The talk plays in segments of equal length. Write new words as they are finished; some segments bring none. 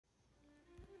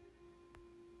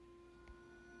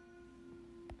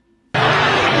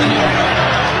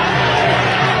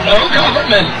No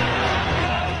government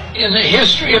in the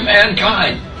history of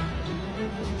mankind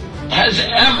has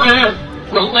ever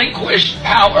relinquished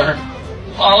power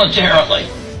voluntarily.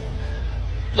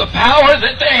 The power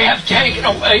that they have taken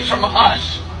away from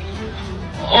us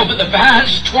over the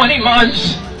past 20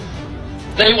 months,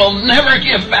 they will never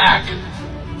give back.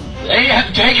 They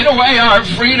have taken away our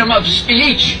freedom of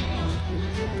speech.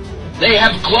 They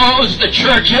have closed the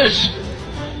churches.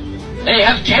 They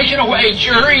have taken away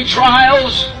jury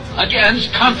trials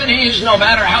against companies, no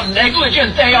matter how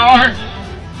negligent they are,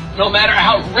 no matter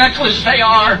how reckless they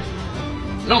are,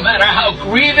 no matter how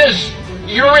grievous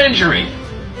your injury.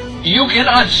 You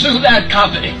cannot sue that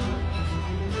company.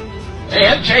 They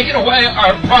have taken away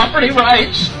our property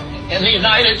rights in the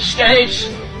United States.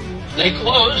 They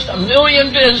closed 1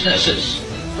 million businesses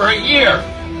for a year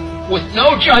with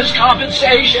no just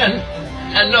compensation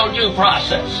and no due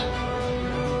process.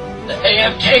 They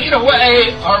have taken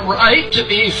away our right to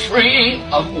be free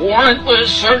of warrantless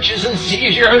searches and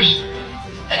seizures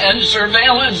and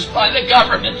surveillance by the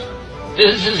government.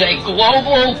 This is a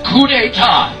global coup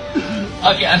d'etat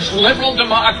against liberal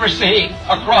democracy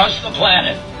across the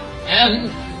planet.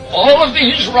 And all of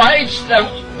these rights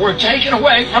that were taken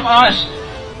away from us,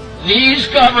 these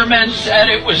governments said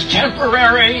it was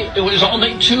temporary, it was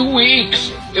only 2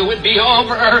 weeks, it would be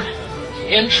over.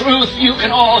 In truth, you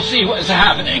can all see what's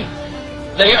happening.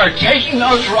 They are taking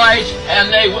those rights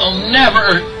and they will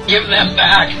never give them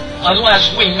back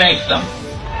unless we make them.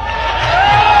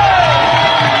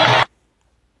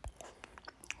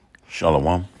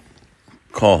 Shalom.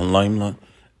 Call Laimla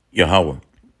Yahweh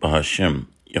Bahashem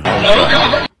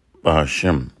Yahweh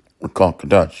Bahashem Rakal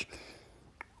Kadash.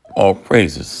 All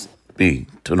praises be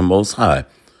to the Most High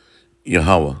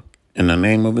Yahweh in the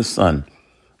name of His Son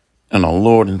and our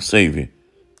Lord and Savior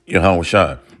Yahweh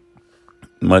Shai.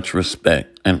 Much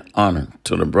respect and honor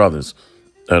to the brothers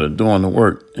that are doing the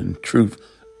work in truth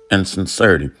and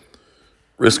sincerity,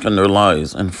 risking their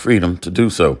lives and freedom to do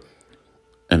so,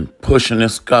 and pushing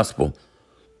this gospel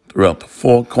throughout the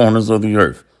 4 corners of the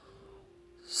earth.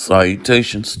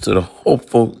 Salutations to the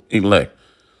hopeful elect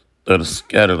that are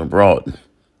scattered abroad,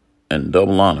 and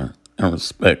double honor and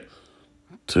respect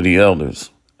to the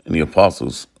elders and the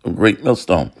apostles of Great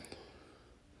Millstone.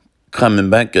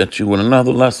 Coming back at you with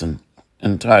another lesson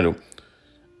entitled,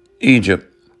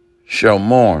 Egypt Shall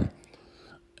Mourn.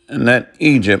 And that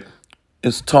Egypt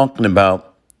is talking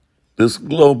about this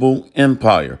global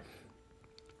empire.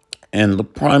 And the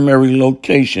primary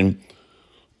location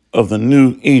of the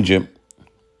new Egypt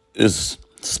is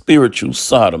spiritual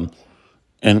Sodom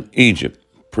and Egypt,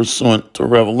 pursuant to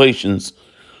Revelations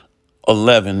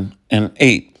 11 and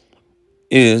 8,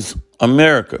 is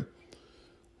America.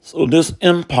 So this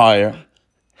empire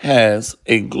has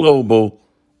a global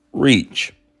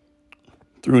reach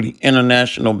through the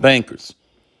international bankers.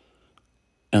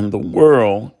 And the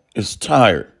world is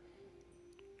tired.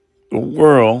 The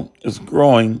world is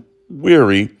growing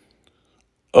weary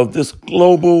of this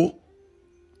global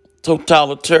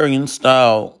totalitarian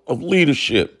style of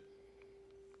leadership.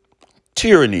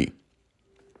 Tyranny.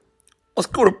 Let's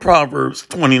go to Proverbs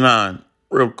 29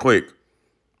 real quick.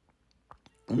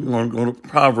 I'm going to go to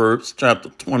Proverbs chapter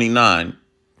 29.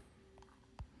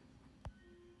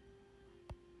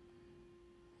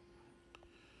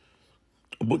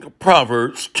 The book of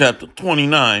Proverbs chapter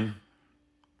 29,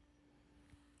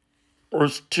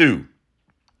 verse 2.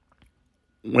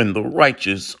 When the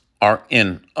righteous are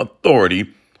in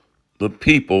authority, the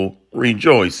people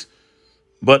rejoice.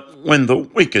 But when the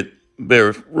wicked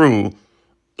beareth rule,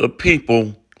 the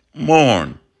people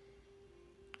mourn.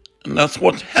 And that's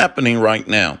what's happening right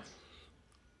now.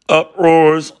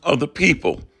 Uproars of the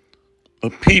people. The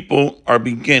people are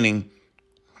beginning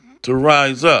to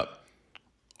rise up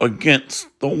against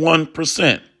the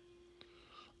 1%,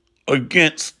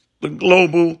 against the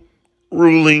global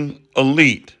ruling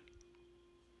elite.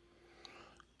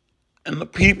 And the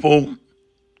people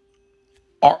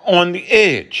are on the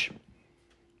edge.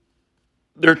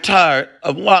 They're tired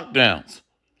of lockdowns.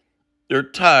 They're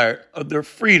tired of their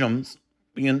freedoms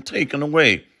being taken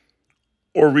away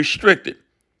or restricted.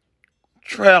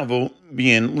 Travel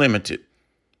being limited.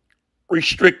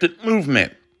 Restricted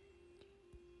movement.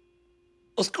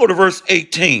 Let's go to verse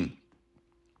 18.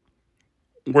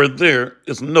 Where there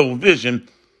is no vision,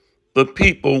 the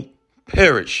people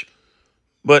perish.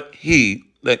 But he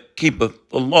that keepeth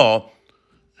the law,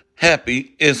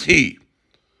 happy is he.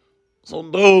 So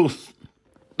those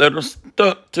that are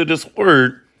stuck to this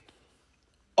word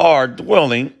are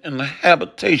dwelling in the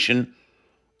habitation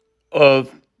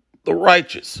of the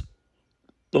righteous.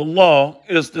 The law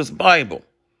is this Bible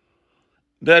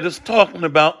that is talking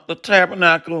about the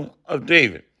tabernacle of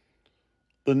David.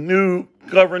 the new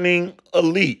governing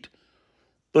elite,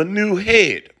 the new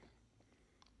head.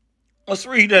 Let's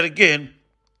read that again.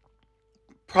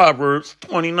 Proverbs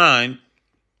 29,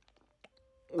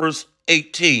 verse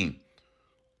 18.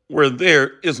 Where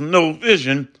there is no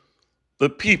vision, the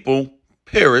people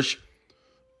perish,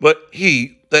 but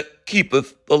he that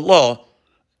keepeth the law,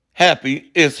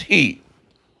 happy is he.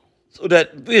 So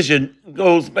that vision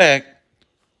goes back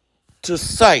to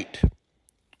sight,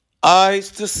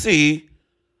 eyes to see,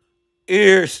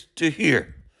 ears to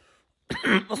hear.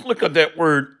 Let's look at that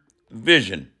word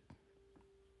vision.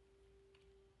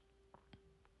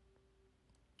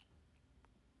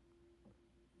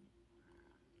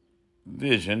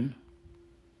 Vision.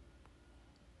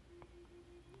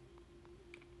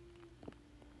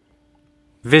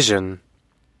 Vision.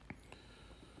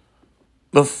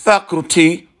 The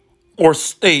faculty or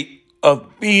state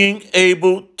of being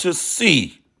able to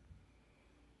see.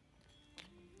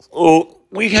 So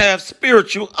we have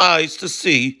spiritual eyes to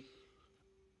see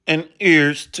and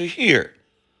ears to hear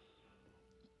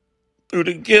through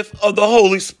the gift of the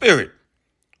Holy Spirit.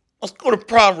 Let's go to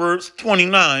Proverbs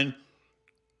 29,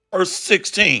 verse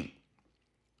 16.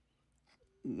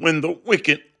 When the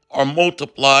wicked are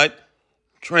multiplied,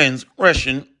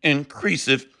 transgression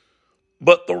increaseth,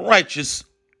 but the righteous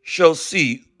shall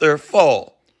see their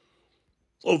fall.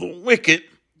 So the wicked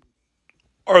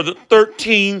are the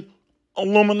 13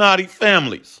 Illuminati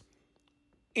families,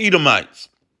 Edomites,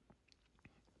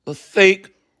 the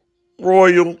fake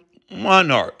royal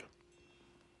monarch.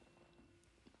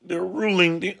 They're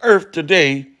ruling the earth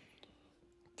today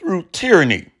through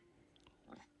tyranny,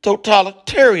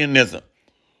 totalitarianism,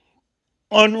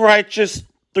 unrighteous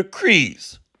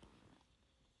decrees.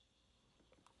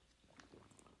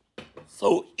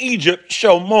 So Egypt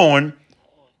shall mourn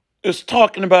is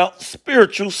talking about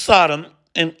spiritual Sodom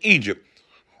and Egypt,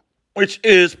 which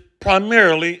is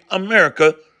primarily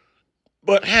America,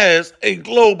 but has a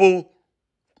global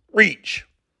reach.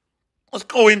 Let's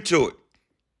go into it.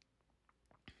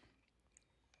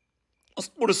 Let's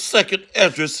go to 2nd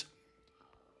Ezra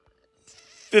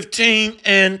 15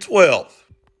 and 12.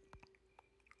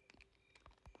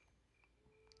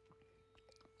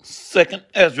 2nd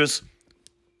Ezra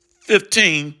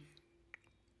 15,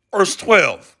 verse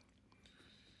 12.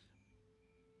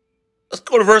 Let's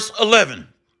go to verse 11.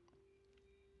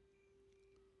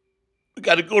 We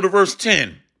got to go to verse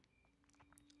 10.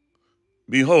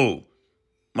 Behold,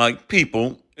 my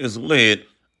people is led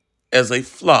as a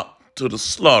flock to the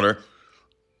slaughter.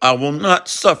 I will not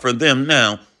suffer them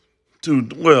now to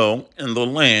dwell in the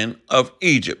land of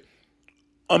Egypt,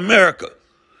 America,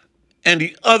 and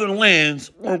the other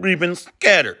lands where we've been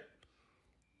scattered.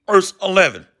 Verse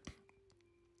 11.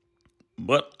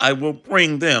 But I will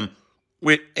bring them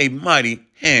with a mighty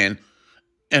hand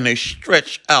and a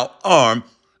stretched out arm,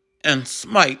 and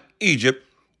smite Egypt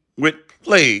with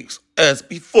plagues as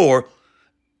before,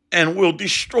 and will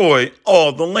destroy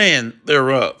all the land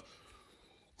thereof.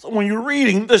 So when you're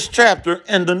reading this chapter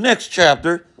and the next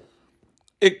chapter,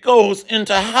 it goes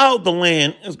into how the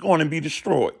land is going to be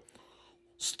destroyed,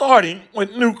 starting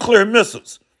with nuclear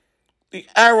missiles, the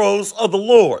arrows of the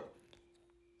Lord.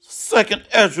 2nd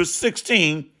Ezra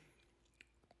 16,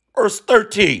 verse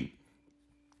 13.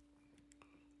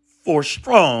 For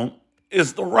strong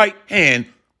is the right hand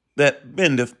that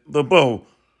bendeth the bow.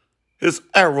 His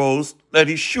arrows that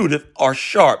he shooteth are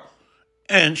sharp,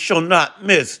 and shall not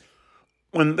miss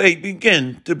when they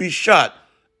begin to be shot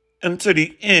into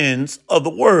the ends of the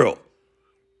world.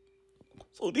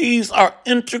 So these are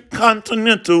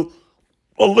intercontinental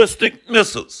ballistic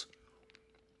missiles.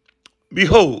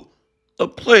 Behold, the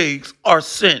plagues are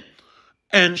sent,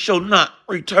 and shall not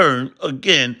return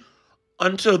again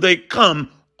until they come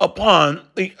upon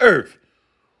the earth.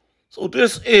 So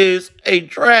this is a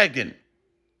dragon,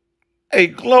 a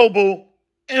global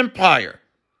empire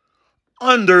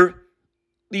under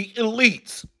the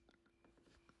elites.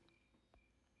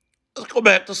 Let's go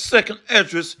back to 2nd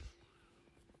Ezra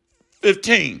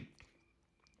 15,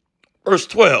 verse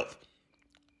 12.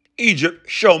 Egypt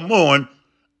shall mourn,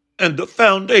 and the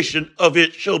foundation of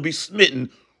it shall be smitten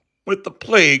with the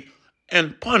plague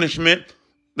and punishment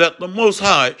that the Most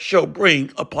High shall bring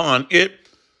upon it.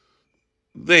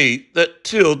 They that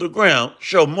till the ground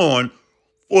shall mourn,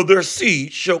 for their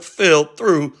seed shall fail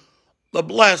through the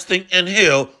blasting and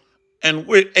hail, and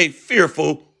with a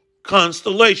fearful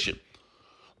constellation.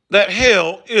 That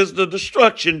hail is the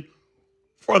destruction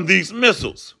from these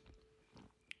missiles.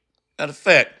 Matter of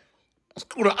fact, let's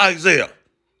go to Isaiah.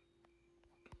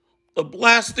 The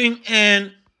blasting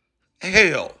and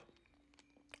hail.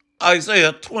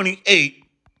 Isaiah 28,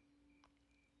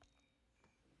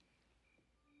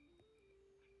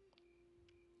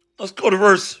 Let's go to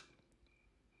verse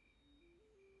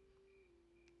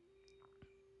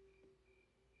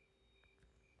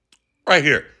right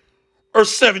here. Verse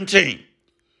 17.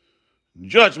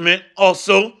 Judgment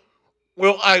also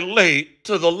will I lay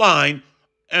to the line,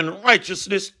 and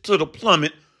righteousness to the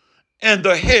plummet, and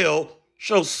the hail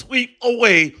shall sweep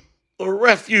away the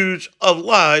refuge of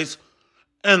lies,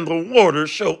 and the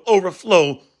waters shall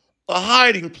overflow the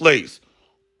hiding place.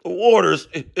 The waters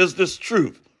is this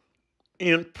truth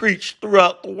being preached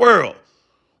throughout the world.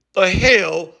 The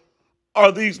hail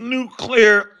are these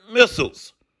nuclear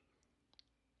missiles.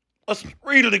 Let's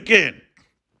read it again.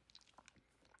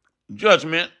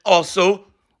 Judgment also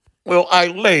will I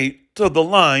lay to the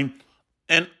line,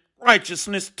 and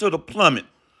righteousness to the plummet,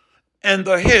 and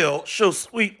the hail shall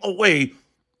sweep away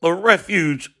the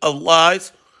refuge of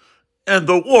lies, and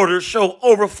the waters shall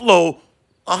overflow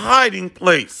a hiding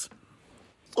place.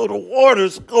 So the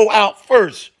waters go out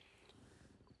first,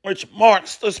 which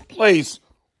marks this place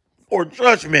for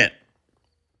judgment,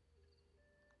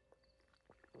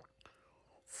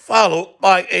 followed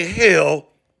by a hail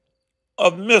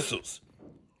of missiles,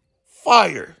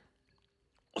 fire.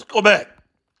 Let's go back.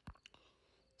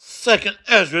 2nd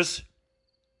Ezra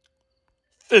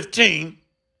 15.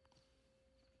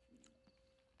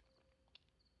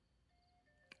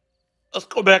 Let's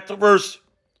go back to verse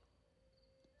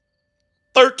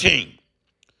 13.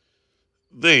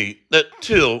 They that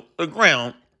till the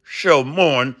ground shall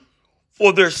mourn,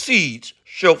 for their seeds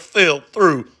shall fail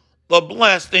through the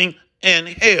blasting and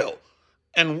hail,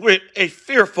 and with a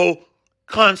fearful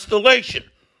constellation.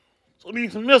 So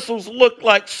these missiles look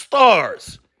like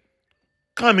stars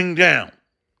coming down.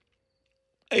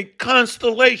 A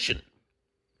constellation.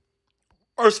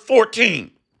 Verse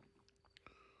 14.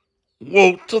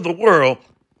 Woe to the world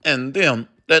and them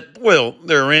that dwell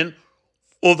therein,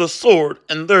 for the sword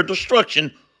and their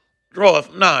destruction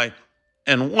draweth nigh,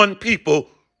 and one people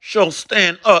shall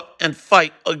stand up and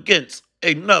fight against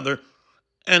another,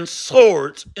 and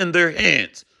swords in their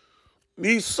hands.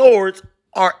 These swords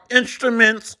are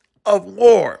instruments of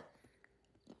war,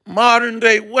 modern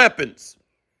day weapons.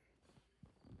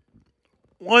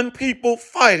 One people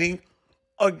fighting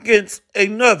against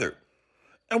another.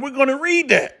 And we're going to read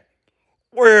that,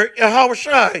 where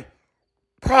Yahushua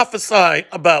prophesied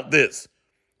about this.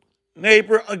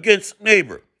 Neighbor against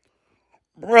neighbor,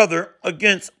 brother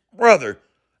against brother,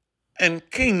 and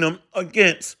kingdom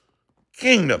against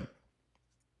kingdom.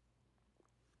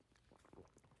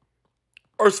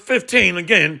 Verse 15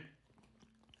 again.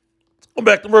 Let's go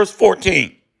back to verse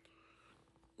 14.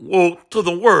 Woe to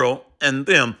the world and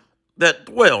them that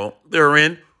dwell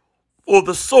therein, for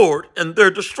the sword and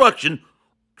their destruction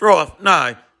draweth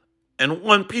nigh, and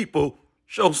one people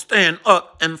shall stand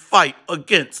up and fight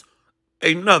against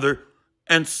another,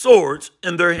 and swords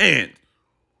in their hands.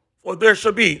 For there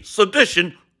shall be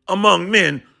sedition among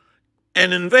men,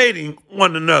 and invading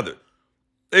one another.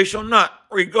 They shall not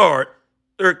regard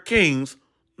their kings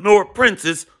nor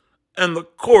princes, and the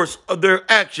course of their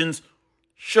actions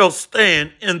shall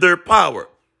stand in their power.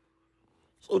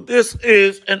 So this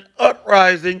is an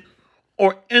uprising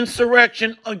or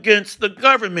insurrection against the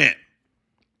government.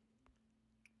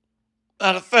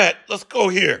 Matter of fact, let's go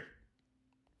here.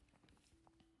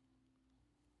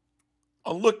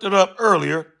 I looked it up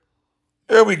earlier.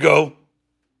 There we go.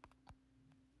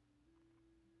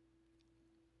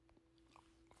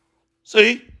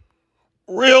 See?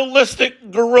 Realistic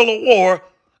guerrilla war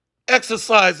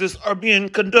exercises are being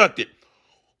conducted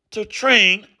to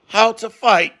train how to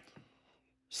fight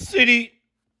city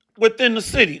within the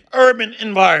city, urban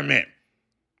environment.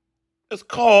 It's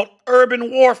called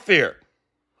urban warfare.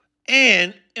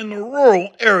 And in the rural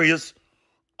areas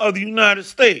of the United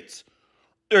States,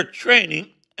 they're training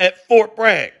at Fort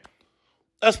Bragg.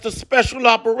 That's the Special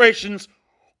Operations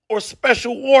or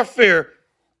Special Warfare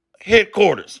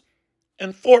headquarters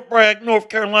in Fort Bragg, North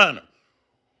Carolina.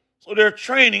 So they're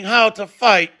training how to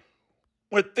fight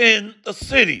within the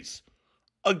cities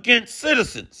against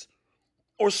citizens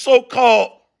or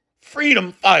so-called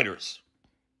freedom fighters.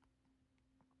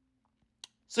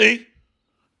 See,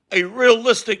 a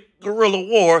realistic guerrilla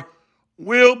war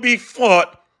will be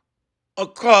fought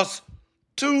across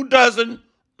 24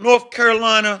 North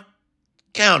Carolina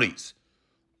counties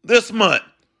this month,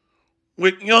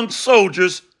 with young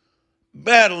soldiers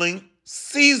battling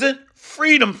seasoned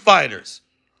freedom fighters,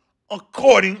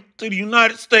 according to the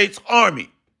United States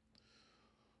Army.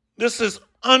 This is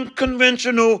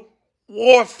unconventional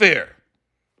warfare,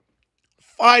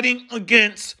 fighting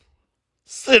against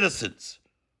citizens.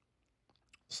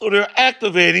 So they're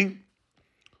activating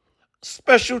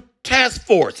special task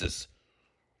forces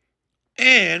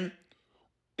and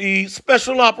The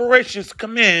Special Operations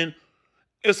Command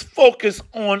is focused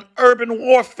on urban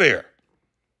warfare.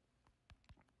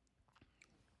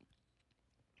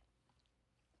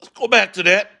 Let's go back to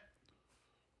that.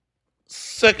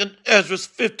 2 Ezra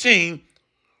 15,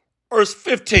 verse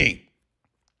 15.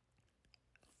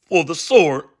 For the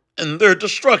sword and their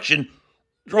destruction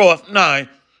draweth nigh,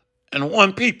 and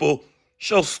one people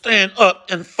shall stand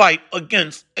up and fight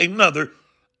against another,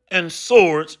 and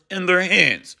swords in their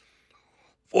hands.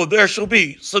 For there shall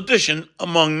be sedition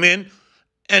among men,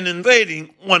 and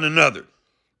invading one another.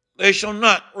 They shall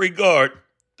not regard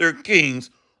their kings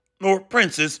nor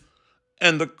princes,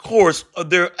 and the course of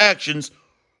their actions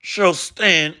shall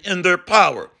stand in their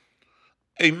power.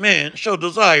 A man shall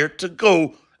desire to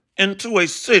go into a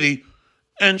city,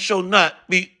 and shall not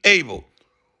be able,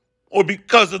 or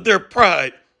because of their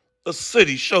pride the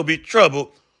city shall be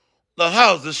troubled, the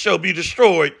houses shall be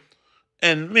destroyed,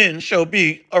 and men shall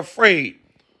be afraid.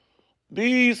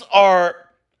 These are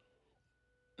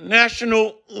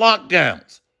national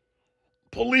lockdowns,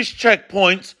 police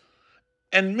checkpoints,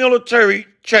 and military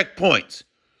checkpoints.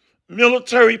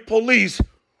 Military police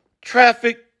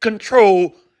traffic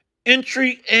control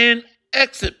entry and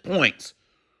exit points.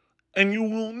 And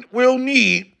you will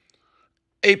need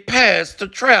a pass to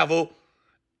travel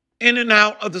in and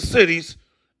out of the cities,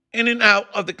 in and out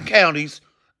of the counties,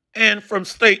 and from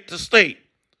state to state.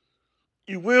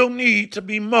 You will need to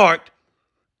be marked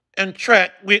and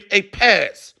tracked with a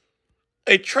pass,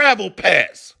 a travel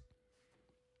pass.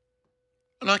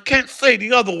 And I can't say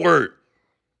the other word,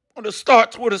 but it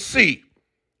starts with a C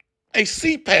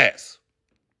pass.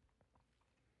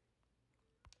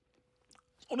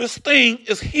 So this thing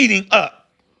is heating up,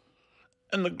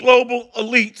 and the global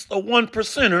elites, the one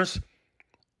percenters,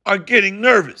 are getting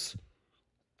nervous.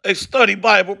 They study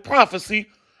Bible prophecy,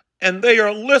 and they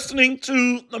are listening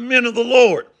to the men of the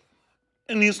Lord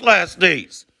in these last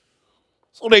days.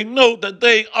 So they know that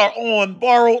they are on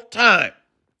borrowed time.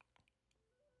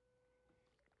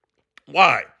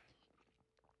 Why?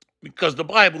 Because the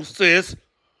Bible says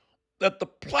that the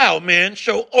plowman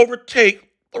shall overtake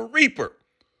the reaper.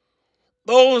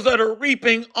 Those that are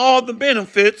reaping all the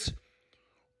benefits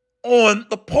on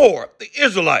the poor, the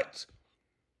Israelites,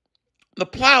 the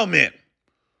plowmen,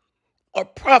 are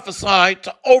prophesied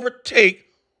to overtake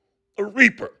the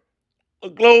reaper, the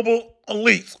global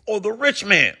elites, or the rich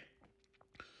man,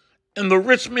 in the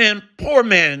rich man, poor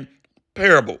man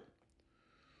parable.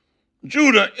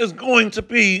 Judah is going to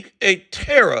be a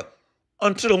terror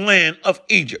unto the land of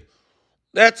Egypt.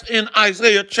 That's in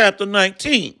Isaiah chapter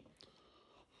 19.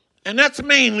 And that's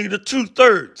mainly the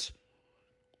 2/3.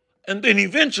 And then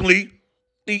eventually,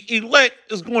 the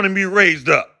elect is going to be raised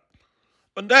up.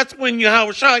 But that's when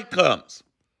Yahushua comes.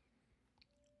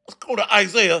 Let's go to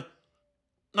Isaiah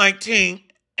 19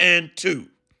 and 2.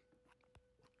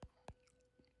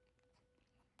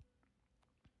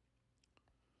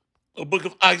 The book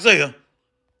of Isaiah,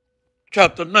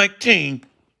 chapter 19,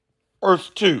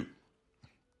 verse 2.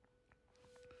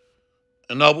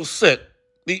 And I will set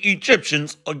the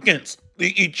Egyptians against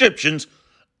the Egyptians,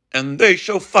 and they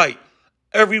shall fight,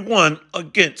 every one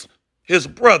against his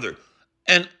brother,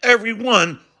 and every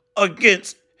one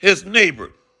against his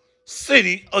neighbor,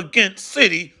 city against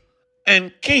city,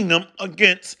 and kingdom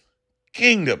against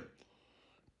kingdom.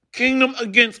 Kingdom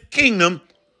against kingdom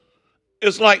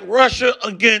is like Russia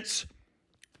against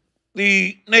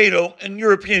the NATO and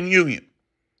European Union,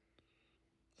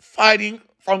 fighting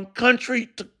from country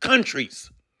to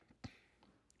countries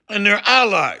and their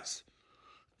allies,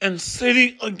 and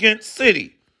city against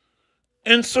city,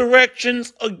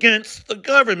 insurrections against the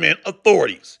government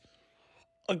authorities,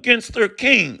 against their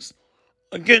kings,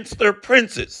 against their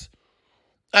princes.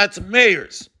 That's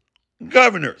mayors,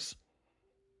 governors,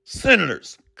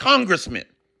 senators, congressmen.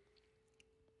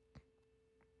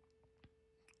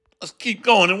 Let's keep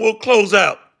going and we'll close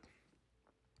out.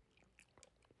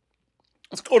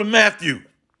 Let's go to Matthew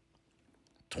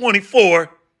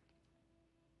 24.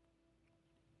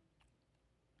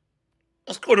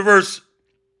 Let's go to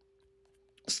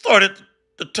start at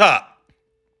the top.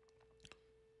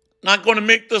 Not going to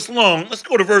make this long. Let's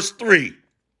go to verse 3.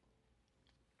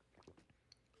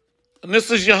 And this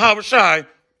is Yahushua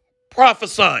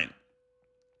prophesying.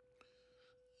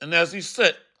 And as he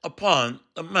sat upon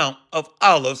the Mount of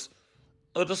Olives,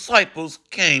 the disciples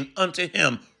came unto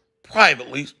him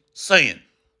privately, saying,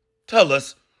 Tell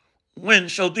us, when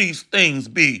shall these things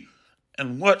be,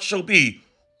 and what shall be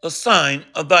the sign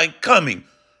of thy coming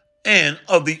and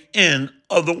of the end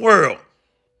of the world?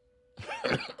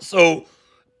 So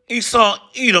Esau,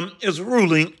 Edom is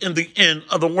ruling in the end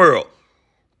of the world,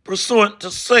 pursuant to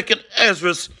 2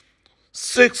 Ezra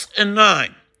 6 and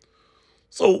 9.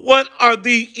 So what are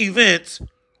the events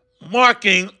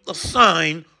marking the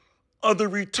sign of the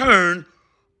return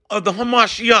of the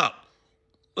Hamashiach,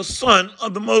 the Son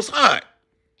of the Most High?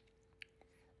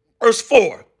 Verse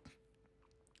 4,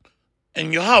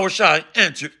 and Yahushua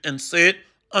answered and said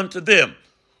unto them,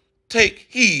 take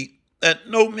heed that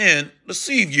no man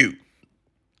deceive you.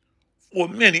 For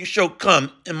many shall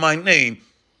come in my name,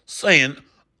 saying,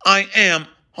 I am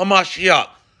Hamashiach,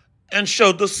 and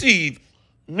shall deceive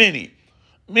many.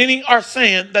 Many are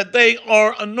saying that they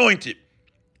are anointed,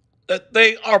 that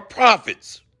they are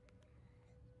prophets.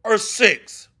 Verse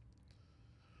 6,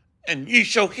 and ye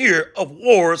shall hear of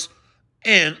wars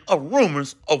and of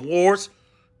rumors of wars.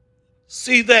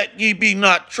 See that ye be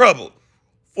not troubled,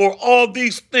 for all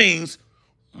these things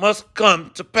must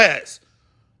come to pass,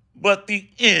 but the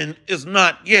end is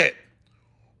not yet.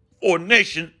 For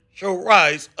nation shall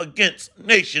rise against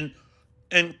nation,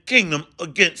 and kingdom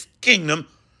against kingdom,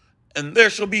 and there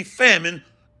shall be famine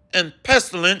and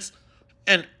pestilence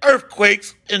and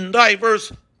earthquakes in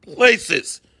diverse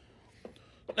places.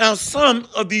 Now, some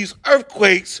of these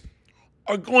earthquakes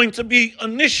are going to be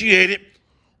initiated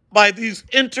by these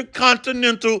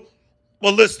intercontinental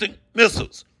ballistic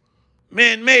missiles,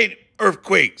 man-made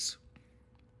earthquakes.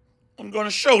 I'm going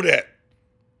to show that.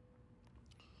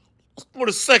 Let's go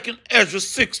to 2nd Ezra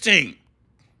 16.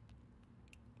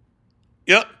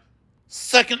 Yep,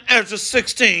 2nd Ezra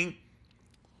 16.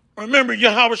 Remember,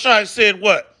 Yahushua said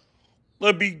what?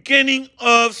 The beginning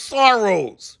of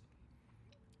sorrows.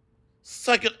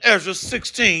 2nd Ezra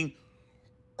 16,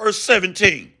 verse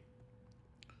 17.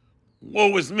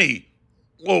 Woe is me,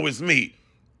 woe is me.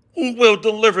 Who will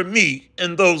deliver me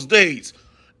in those days?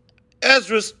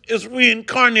 Ezra is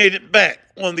reincarnated back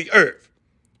on the earth.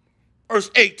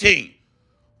 Verse 18.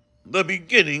 The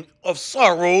beginning of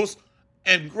sorrows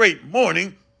and great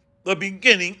mourning, the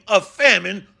beginning of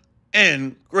famine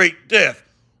and great death,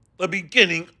 the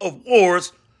beginning of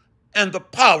wars, and the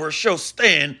power shall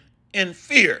stand in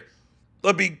fear,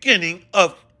 the beginning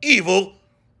of evil.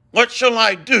 What shall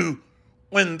I do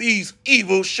when these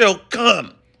evils shall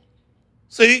come?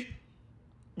 See,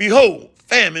 behold,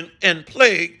 famine and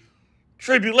plague,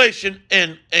 tribulation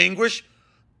and anguish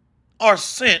are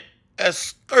sent as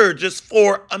scourges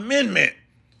for amendment.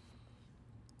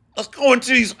 Let's go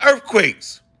into these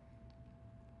earthquakes.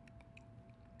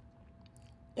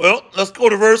 Well, let's go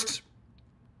to verse.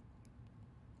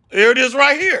 Here it is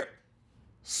right here.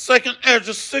 2nd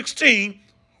Ezra 16,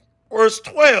 verse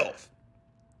 12.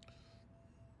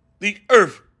 The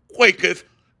earth quaketh,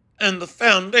 and the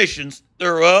foundations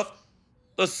thereof.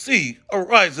 The sea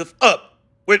ariseth up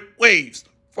with waves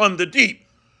from the deep,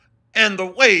 and the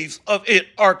waves of it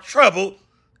are troubled,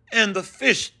 and the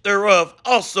fish thereof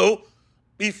also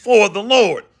before the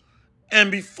Lord,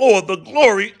 and before the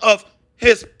glory of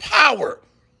his power.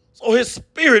 So his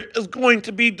spirit is going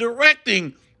to be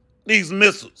directing these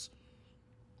missiles.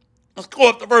 Let's go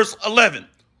up to verse 11.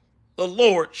 The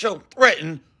Lord shall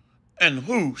threaten, and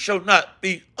who shall not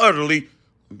be utterly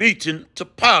beaten to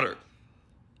powder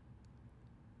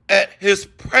at his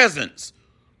presence.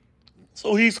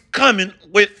 So he's coming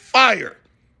with fire.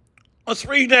 Let's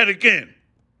read that again.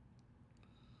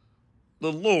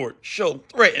 The Lord shall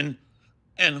threaten,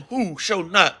 and who shall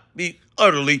not be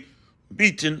utterly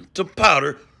beaten to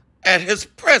powder at his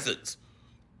presence.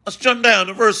 Let's jump down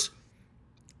to verse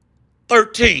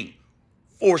 13.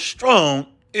 For strong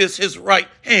is his right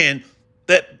hand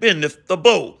that bendeth the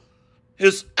bow.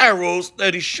 His arrows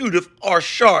that he shooteth are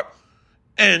sharp,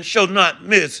 and shall not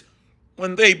miss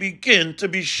when they begin to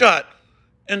be shot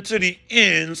into the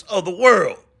ends of the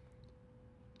world.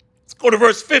 Let's go to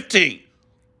verse 15.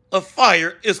 The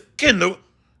fire is kindled,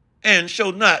 and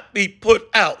shall not be put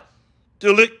out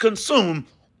till it consume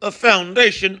the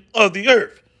foundation of the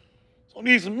earth. So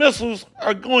these missiles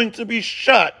are going to be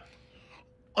shot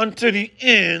unto the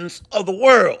ends of the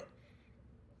world.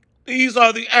 These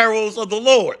are the arrows of the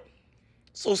Lord.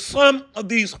 So some of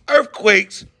these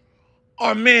earthquakes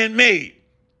are man-made.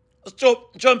 Let's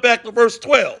jump back to verse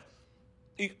 12.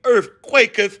 The earth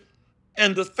quaketh,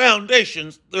 and the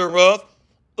foundations thereof.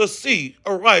 The sea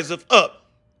ariseth up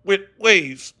with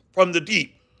waves from the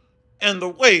deep, and the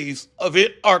waves of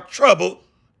it are troubled,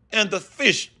 and the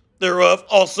fish thereof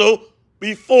also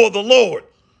before the Lord,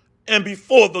 and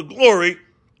before the glory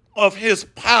of his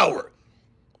power.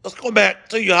 Let's go back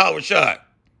to Yahushua.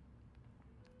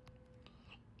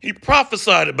 He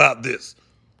prophesied about this,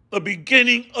 the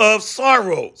beginning of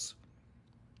sorrows.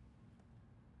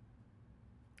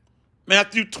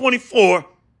 Matthew 24,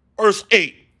 verse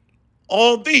 8.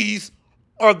 All these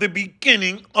are the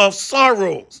beginning of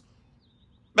sorrows.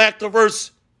 Back to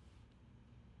verse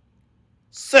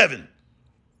 7.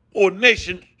 For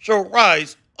nation shall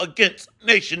rise against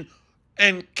nation,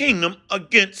 and kingdom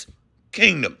against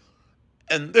kingdom.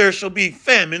 And there shall be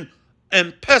famine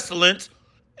and pestilence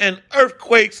and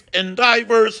earthquakes in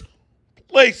divers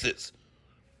places.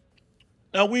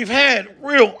 Now, we've had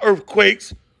real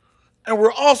earthquakes, and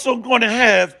we're also going to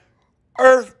have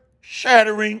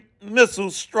earth-shattering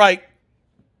missiles strike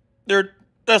their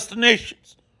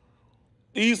destinations.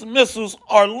 These missiles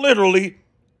are literally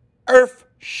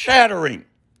earth-shattering,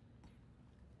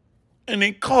 and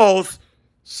they cause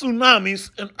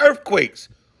tsunamis and earthquakes.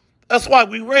 That's why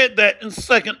we read that in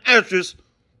 2nd Esdras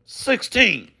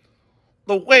 16.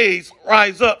 The waves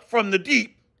rise up from the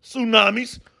deep,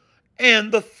 tsunamis,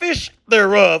 and the fish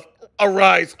thereof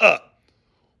arise up.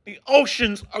 The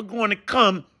oceans are going to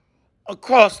come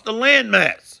across the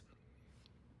landmass,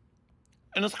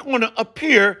 and it's going to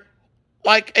appear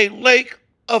like a lake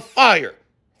of fire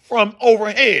from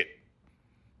overhead.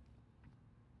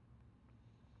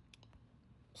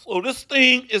 So this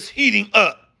thing is heating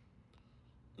up.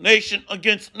 Nation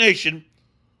against nation,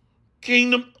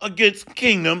 kingdom against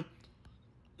kingdom,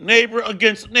 neighbor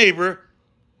against neighbor,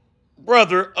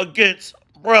 brother against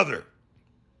brother.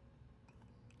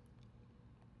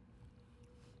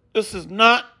 This is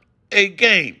not a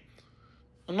game.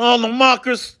 And all the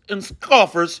mockers and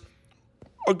scoffers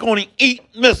are going to eat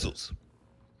missiles.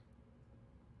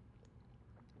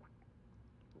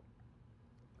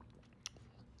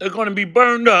 They're going to be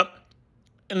burned up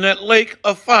in that lake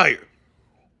of fire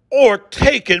or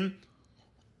taken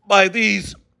by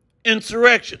these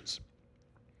insurrections,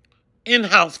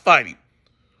 in-house fighting,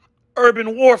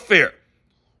 urban warfare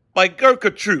by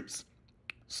Gurkha troops,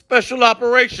 special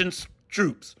operations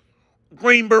troops,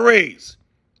 Green Berets,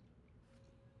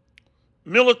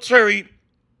 military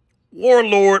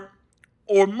warlord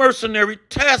or mercenary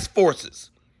task forces.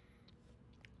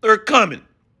 They're coming.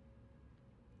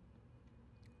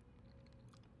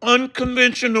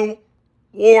 Unconventional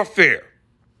warfare.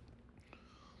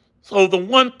 So the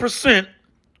 1%,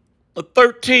 the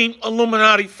 13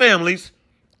 Illuminati families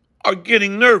are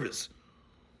getting nervous.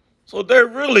 So they're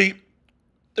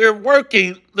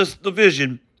working this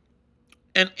division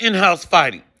and in-house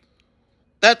fighting.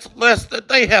 That's less that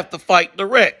they have to fight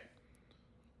direct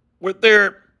with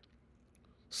their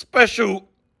special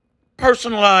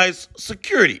personalized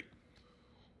security.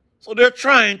 So they're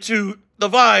trying to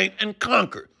divide and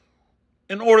conquer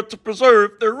in order to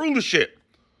preserve their rulership.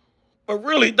 But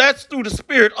really, that's through the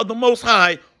spirit of the Most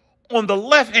High on the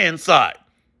left-hand side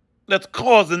that's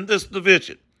causing this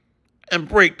division and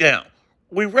breakdown.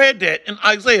 We read that in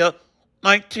Isaiah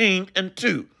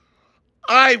 19:2.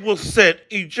 I will set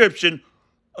Egyptian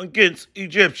against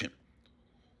Egyptian.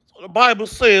 So the Bible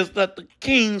says that the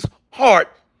king's heart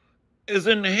is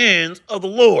in the hands of the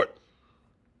Lord.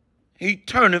 He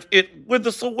turneth it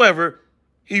whithersoever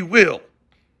he will.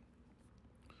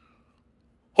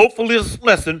 Hopefully this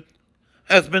lesson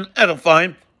has been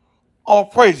edifying. All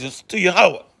praises to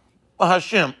Yahweh,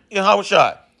 Bahashem, Yahweh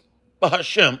Shai,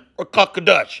 Bahashem,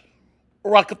 Rakakadash,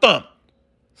 Rakatham.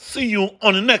 See you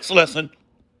on the next lesson,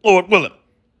 Lord willing.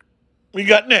 We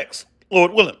got next,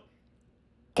 Lord willing.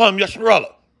 Come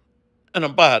Yasharallah and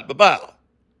abide Babal.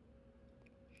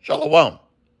 Shalom.